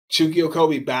Chukky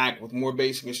Okobi back with more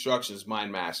basic instructions, mind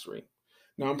mastery.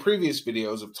 Now, in previous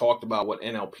videos, I've talked about what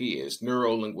NLP is,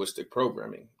 neurolinguistic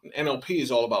programming. And NLP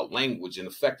is all about language and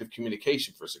effective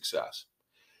communication for success.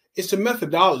 It's a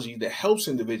methodology that helps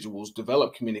individuals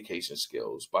develop communication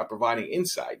skills by providing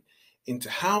insight into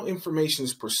how information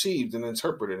is perceived and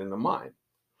interpreted in the mind.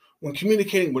 When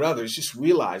communicating with others, just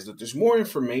realize that there's more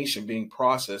information being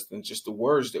processed than just the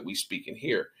words that we speak and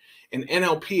hear. And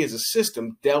NLP as a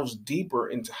system delves deeper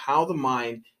into how the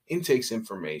mind intakes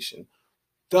information,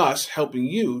 thus helping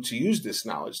you to use this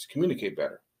knowledge to communicate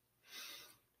better.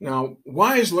 Now,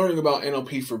 why is learning about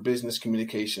NLP for business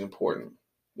communication important?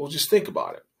 Well, just think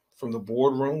about it. From the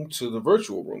boardroom to the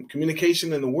virtual room,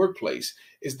 communication in the workplace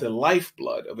is the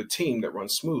lifeblood of a team that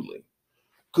runs smoothly.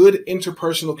 Good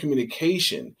interpersonal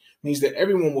communication means that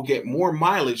everyone will get more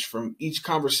mileage from each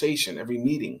conversation, every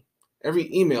meeting,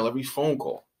 every email, every phone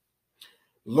call.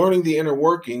 Learning the inner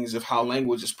workings of how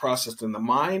language is processed in the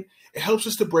mind, it helps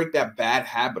us to break that bad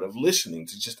habit of listening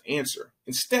to just answer.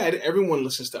 Instead, everyone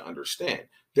listens to understand.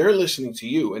 They're listening to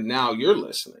you, and now you're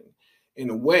listening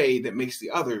in a way that makes the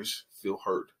others feel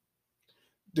heard.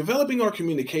 Developing our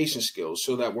communication skills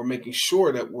so that we're making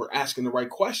sure that we're asking the right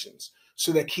questions,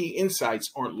 so that key insights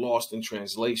aren't lost in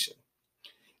translation.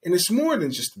 And it's more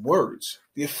than just words.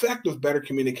 The effect of better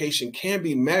communication can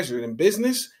be measured in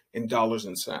business in dollars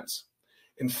and cents.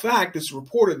 In fact, it's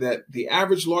reported that the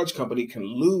average large company can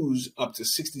lose up to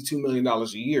 $62 million a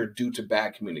year due to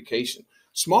bad communication.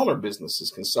 Smaller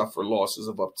businesses can suffer losses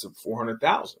of up to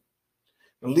 $400,000.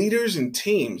 Leaders and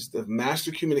teams that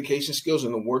master communication skills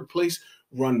in the workplace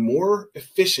run more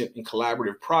efficient and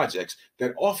collaborative projects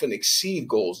that often exceed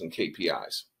goals and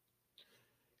KPIs.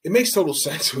 It makes total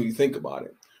sense when you think about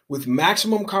it. With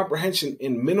maximum comprehension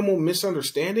and minimal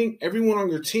misunderstanding, everyone on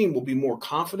your team will be more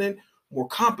confident, more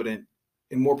competent,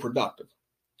 and more productive.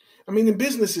 I mean, in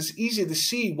business, it's easy to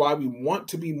see why we want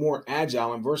to be more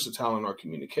agile and versatile in our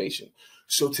communication.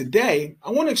 So today,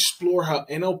 I want to explore how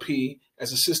NLP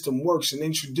as a system works and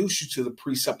introduce you to the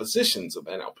presuppositions of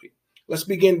NLP. Let's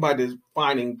begin by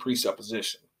defining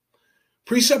presupposition.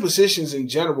 Presuppositions in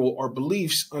general are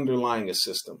beliefs underlying a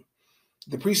system.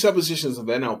 The presuppositions of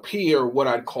NLP are what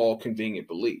I'd call convenient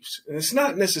beliefs. And it's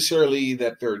not necessarily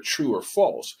that they're true or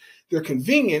false. They're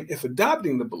convenient if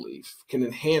adopting the belief can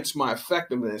enhance my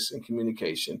effectiveness in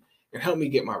communication and help me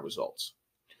get my results.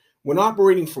 When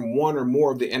operating from one or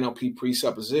more of the NLP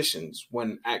presuppositions,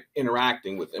 when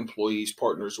interacting with employees,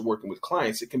 partners, or working with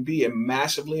clients, it can be a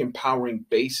massively empowering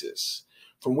basis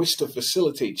from which to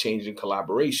facilitate change and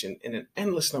collaboration in an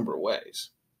endless number of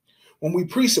ways. When we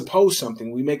presuppose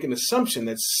something, we make an assumption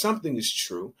that something is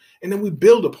true, and then we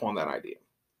build upon that idea.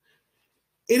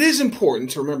 It is important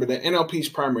to remember that NLP's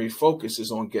primary focus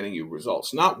is on getting you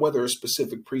results, not whether a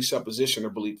specific presupposition or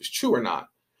belief is true or not,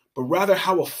 but rather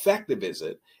how effective is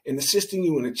it in assisting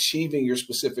you in achieving your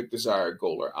specific desired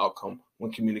goal or outcome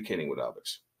when communicating with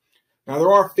others. Now,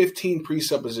 there are 15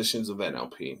 presuppositions of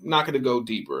NLP. I'm not going to go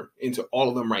deeper into all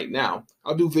of them right now.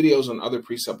 I'll do videos on other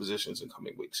presuppositions in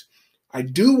coming weeks. I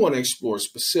do want to explore a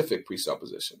specific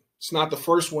presupposition. It's not the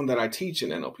first one that I teach in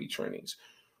NLP trainings,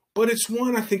 but it's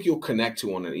one I think you'll connect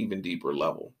to on an even deeper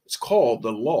level. It's called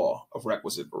the law of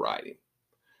requisite variety.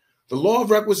 The law of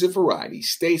requisite variety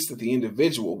states that the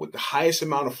individual with the highest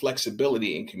amount of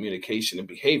flexibility in communication and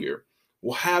behavior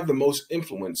will have the most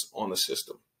influence on the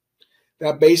system.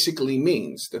 That basically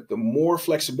means that the more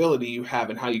flexibility you have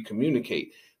in how you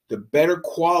communicate, the better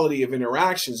quality of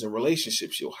interactions and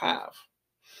relationships you'll have.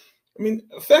 I mean,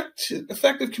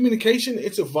 effective communication,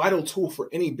 it's a vital tool for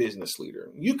any business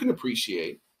leader. You can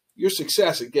appreciate your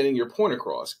success at getting your point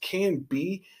across can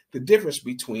be the difference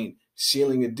between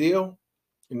sealing a deal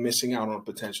and missing out on a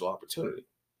potential opportunity.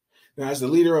 Now, as the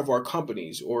leader of our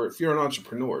companies, or if you're an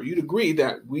entrepreneur, you'd agree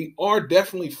that we are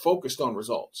definitely focused on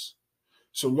results.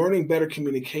 So learning better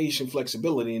communication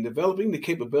flexibility and developing the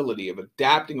capability of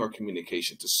adapting our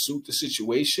communication to suit the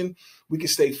situation, we can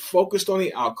stay focused on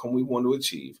the outcome we want to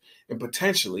achieve and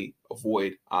potentially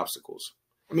avoid obstacles.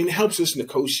 I mean, it helps us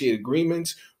negotiate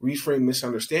agreements, reframe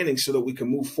misunderstandings so that we can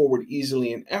move forward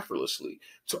easily and effortlessly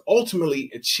to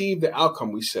ultimately achieve the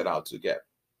outcome we set out to get.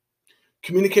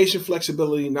 Communication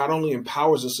flexibility not only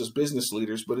empowers us as business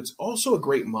leaders, but it's also a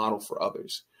great model for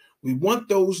others. We want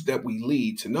those that we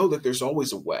lead to know that there's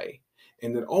always a way,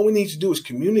 and that all we need to do is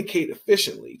communicate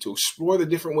efficiently to explore the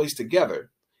different ways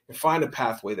together and find a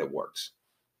pathway that works.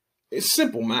 It's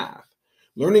simple math.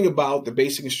 Learning about the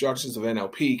basic instructions of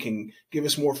NLP can give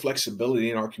us more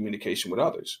flexibility in our communication with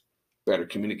others. Better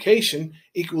communication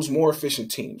equals more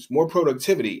efficient teams, more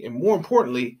productivity, and more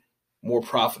importantly, more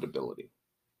profitability.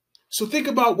 So think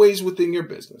about ways within your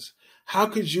business. How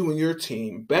could you and your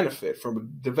team benefit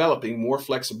from developing more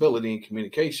flexibility in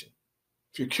communication?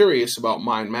 If you're curious about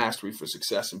mind mastery for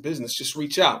success in business, just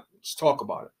reach out. Let's talk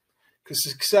about it. Because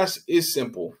success is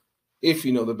simple if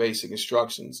you know the basic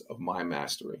instructions of mind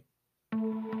mastery.